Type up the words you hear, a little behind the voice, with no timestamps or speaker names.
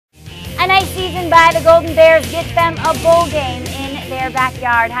A nice season by the Golden Bears gets them a bowl game in their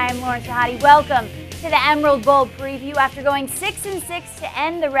backyard. Hi, I'm Lauren Shehadi. Welcome to the Emerald Bowl preview. After going 6-6 to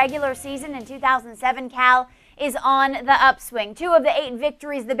end the regular season in 2007, Cal is on the upswing. 2 of the 8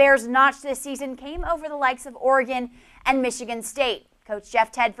 victories the Bears notched this season came over the likes of Oregon and Michigan State. Coach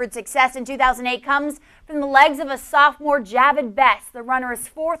Jeff Tedford's success in 2008 comes from the legs of a sophomore, Jahvid. The runner is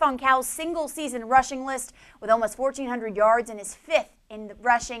 4th on Cal's single-season rushing list with almost 1,400 yards and is 5th in the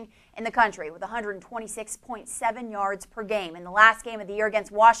rushing in the country with 126.7 yards per game. In the last game of the year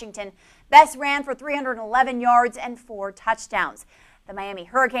against Washington, Best ran for 311 yards and 4 touchdowns. The Miami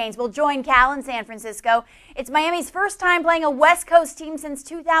Hurricanes will join Cal in San Francisco. It's Miami's first time playing a West Coast team since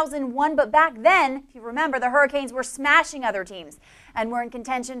 2001, but back then, if you remember, the Hurricanes were smashing other teams and were in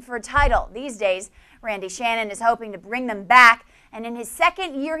contention for a title. These days, Randy Shannon is hoping to bring them back, and in his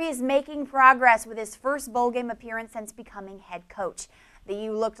second year, he is making progress with his first bowl game appearance since becoming head coach. The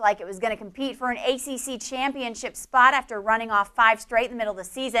U looked like it was going to compete for an ACC championship spot after running off 5 straight in the middle of the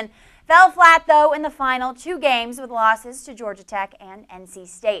season. Fell flat, though, in the final 2 games with losses to Georgia Tech and NC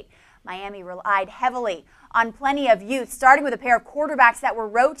State. Miami relied heavily on plenty of youth, starting with a pair of quarterbacks that were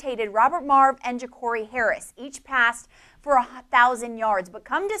rotated, Robert Marve and Ja'Cory Harris. Each passed for 1,000 yards, but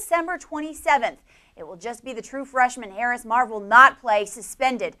come December 27th, it will just be the true freshman Harris. Marve will not play,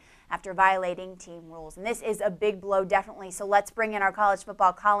 suspended after violating team rules. And this is a big blow, definitely. So let's bring in our college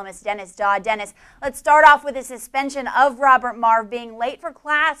football columnist, Dodd. Dennis, let's start off with the suspension of Robert Marve. Being late for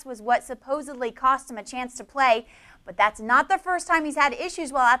class was what supposedly cost him a chance to play. But that's not the first time he's had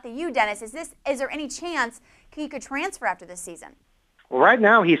issues while at the U, Dennis. Is there any chance he could transfer after this season? Well, right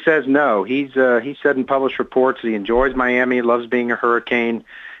now he says no. He said in published reports that he enjoys Miami, loves being a Hurricane.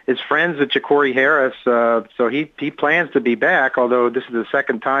 His friends at Ja'Cory Harris, so he plans to be back, although this is the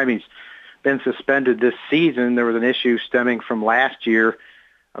second time he's been suspended this season. There was an issue stemming from last year,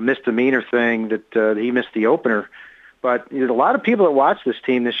 a misdemeanor thing that he missed the opener. But a lot of people that watched this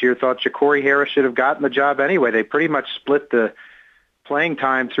team this year thought Ja'Cory Harris should have gotten the job anyway. They pretty much split the playing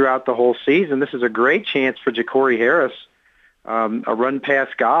time throughout the whole season. This is a great chance for Ja'Cory Harris, a run-pass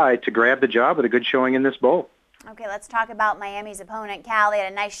guy, to grab the job with a good showing in this bowl. Okay, let's talk about Miami's opponent, Cal. They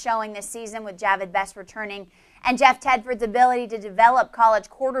had a nice showing this season with Jahvid returning and Jeff Tedford's ability to develop college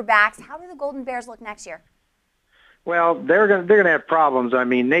quarterbacks. How do the Golden Bears look next year? Well, they're going to have problems. I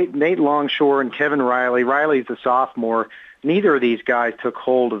mean, Nate Longshore and Kevin Riley. Riley's a sophomore. Neither of these guys took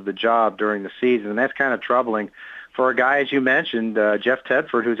hold of the job during the season, and that's kind of troubling for a guy, as you mentioned, Jeff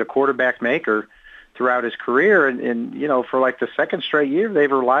Tedford, who's a quarterback maker throughout his career, and for like the second straight year,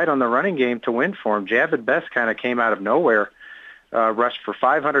 they've relied on the running game to win for him. Jahvid kind of came out of nowhere, rushed for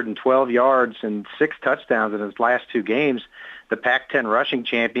 512 yards and 6 touchdowns in his last 2 games. The Pac-10 rushing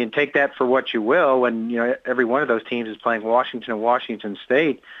champion. Take that for what you will, when every one of those teams is playing Washington and Washington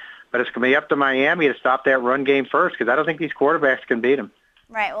State. But it's going to be up to Miami to stop that run game first, because I don't think these quarterbacks can beat them.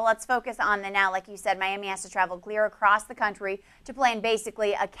 Right. Well, let's focus on the now. Like you said, Miami has to travel clear across the country to play in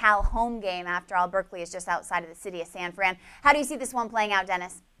basically a Cal home game. After all, Berkeley is just outside of the city of San Fran. How do you see this one playing out,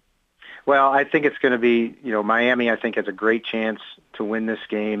 Dennis? Well, I think it's going to be, Miami, I think, has a great chance to win this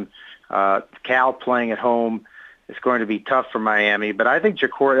game. Cal playing at home is going to be tough for Miami. But I think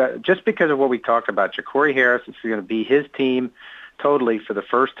just because of what we talked about, Ja'Cory Harris is going to be his team totally for the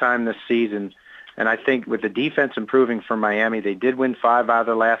first time this season. And I think with the defense improving for Miami, they did win 5 out of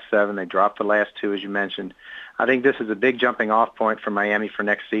their last 7. They dropped the last 2, as you mentioned. I think this is a big jumping off point for Miami for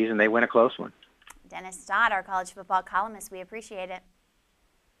next season. They win a close one. Dennis Dodd, our college football columnist, we appreciate it.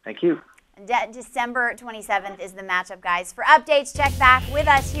 Thank you. December 27th is the matchup, guys. For updates, check back with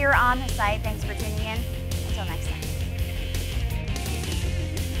us here on the site. Thanks for tuning in.